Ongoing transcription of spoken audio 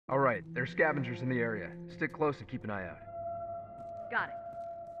Alright, there's scavengers in the area. Stick close and keep an eye out. Got it.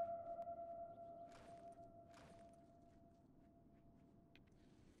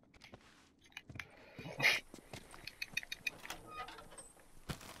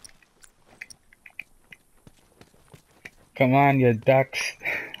 Come on, you ducks.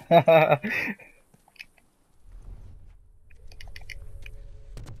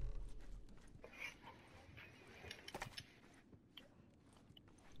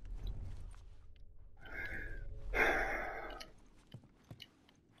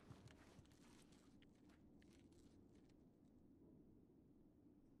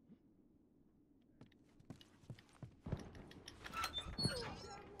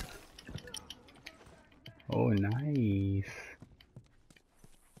 Oh, nice.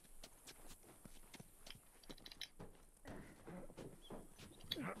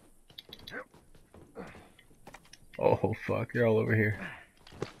 Oh, fuck, you're all over here.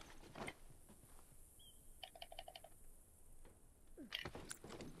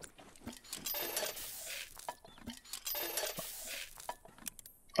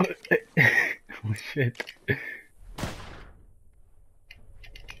 Oh, shit.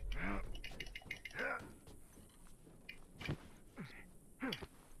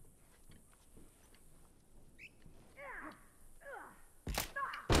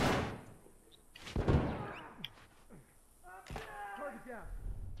 Target down.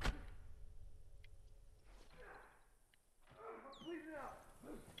 Bleeding out.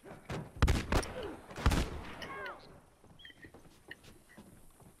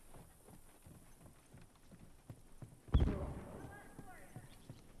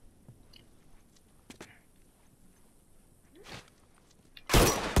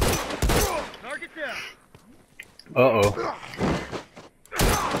 Target down. Uh-oh.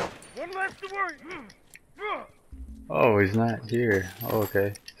 One less to worry. Oh, he's not here. Oh,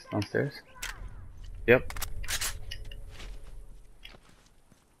 okay. He's downstairs? Yep.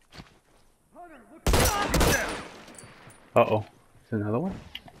 Hunter, look down. Uh-oh. There's another one?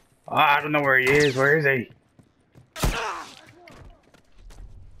 Ah, I don't know where he is. Where is he?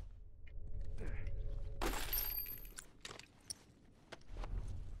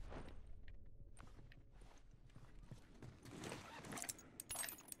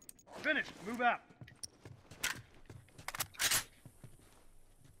 Finished. Move out.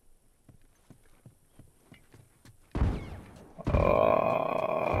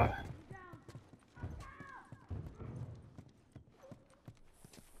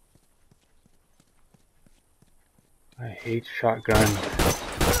 I hate shotgun.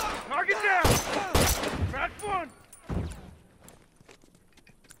 Target down. Crash one.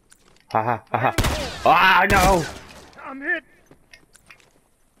 Haha, haha. Ah, no! I'm hit.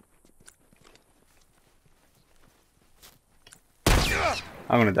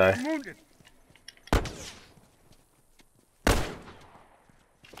 I'm gonna die. I'm wounded.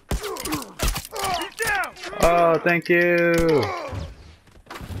 He's down. Oh, thank you!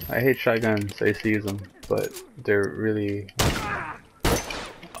 I hate shotguns. I used to use them, but they're really...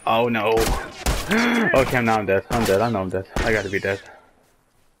 Oh no! Okay, now I'm dead. I'm dead. I know I'm dead. I gotta be dead.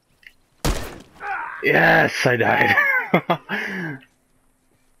 Yes, I died.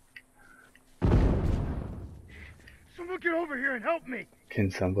 Someone get over here and help me. Can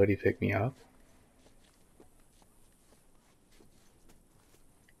somebody pick me up?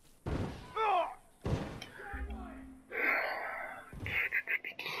 Don't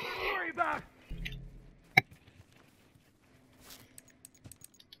worry about it.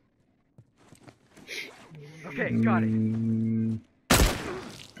 Okay, got it.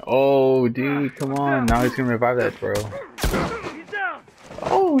 Oh, dude, come on. Now he's gonna revive that, bro. He's down.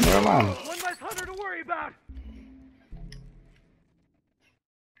 Oh, never mind. One less hunter to worry about.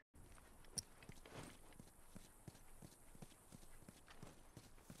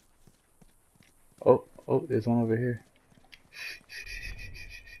 Oh, oh, there's one over here.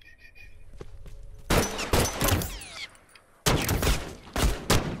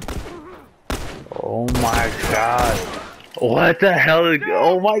 Oh my god. What the hell?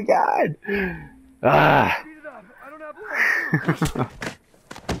 Oh my god. Ah. Beat it up. I don't have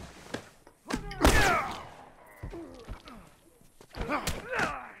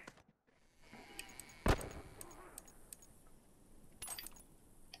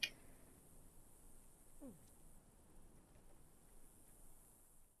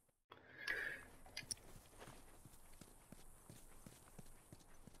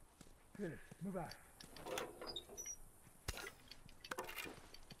Finish. Move out.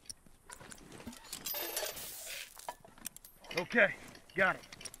 Okay, got it.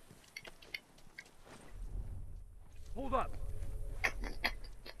 Hold up.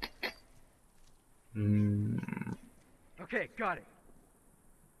 Okay, got it.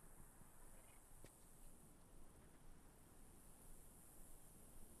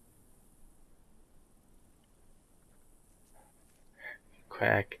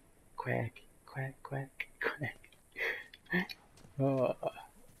 Quack, quack, quack, quack, quack. Oh.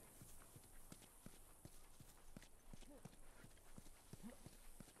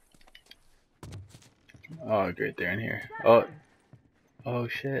 Oh, great, they're in here. Oh, oh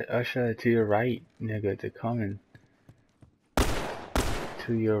shit, Usher, to your right, nigga, they're coming.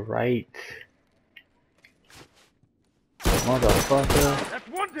 To your right. Motherfucker. That's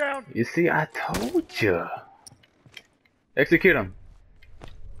one down. You see, I told ya. Execute him.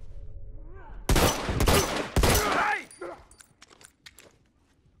 Hey!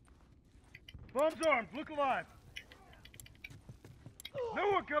 Bomb's armed. Look alive. No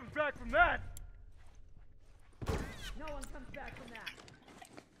one comes back from that. No one comes back from that.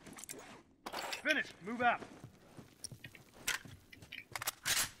 Finished. Move out.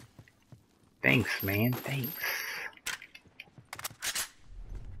 Thanks, man. Thanks.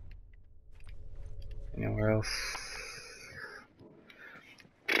 Anywhere else?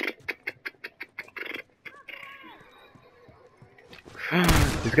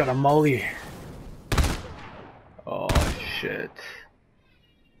 He's got a molly. Oh shit.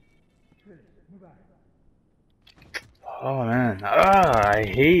 Oh man. I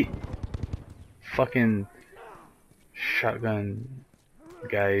hate fucking shotgun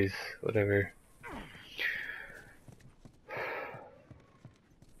guys, whatever.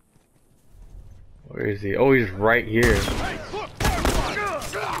 Where is he? Oh, he's right here.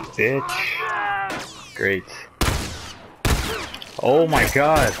 Bitch. Great. Oh my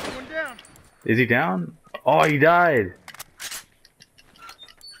god. Is he down? Oh, he died.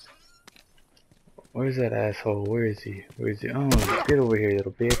 Where's that asshole? Where is he? Where is he? Oh, get over here,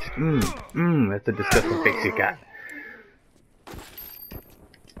 little bitch. That's a disgusting face you got.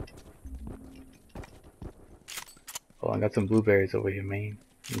 Oh, I got some blueberries over here, man.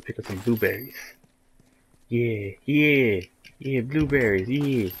 Let me pick up some blueberries. Yeah, yeah, yeah, blueberries,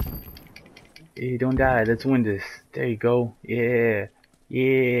 yeah. Yeah, don't die, let's win this. There you go. Yeah,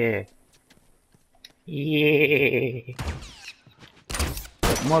 yeah, yeah.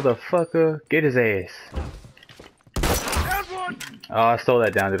 Motherfucker, get his ass. Oh, I stole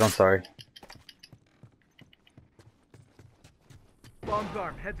that down, dude, I'm sorry. Bomb's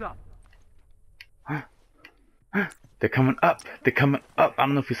armed. Heads up. They're coming up. They're coming up. I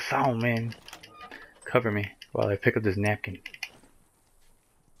don't know if you saw them, man. Cover me while I pick up this napkin.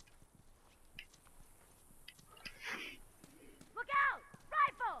 Look out!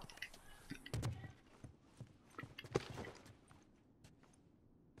 Rifle!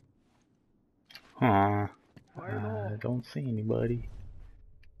 Huh. I don't see anybody.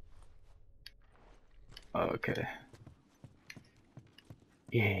 Okay.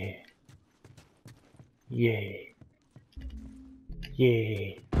 Yeah. Yeah.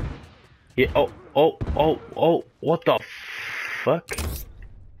 Yeah. Yeah. Oh. What the fuck? He's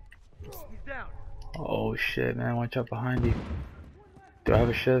down. Oh shit, man. Watch out behind you. Do I have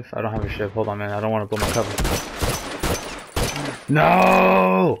a shiv? I don't have a shiv. Hold on, man. I don't want to blow my cover.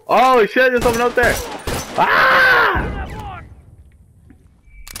 No! Oh shit, there's someone up there. Ah! One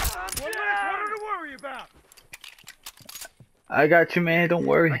less hunter to worry about. I got you, man. Don't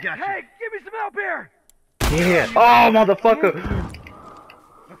worry. I got you. Hey, give me some help here. Yeah. Oh, motherfucker.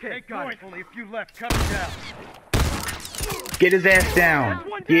 Okay, got it. Only a few left. Cut him down. Get his ass down.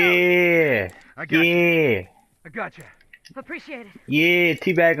 Yeah. I got you. Yeah. I got you. Appreciate it. Yeah.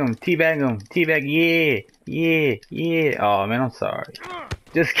 Teabag him. Teabag him. Teabag. Yeah. Yeah. Yeah. Oh, man, I'm sorry.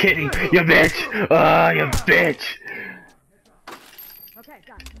 Just kidding. You bitch. Oh, you bitch. Okay,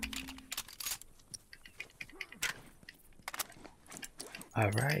 got it.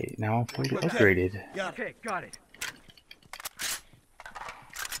 Alright, now I'm fully upgraded. Okay, got it.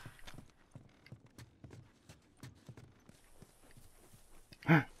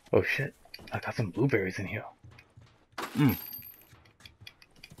 Oh shit, I got some blueberries in here.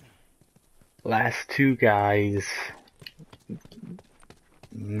 Last two guys.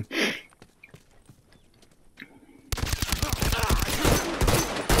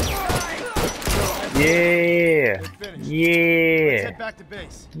 Yeah! Yeah! Head back to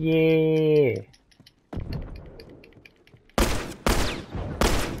base. Yeah!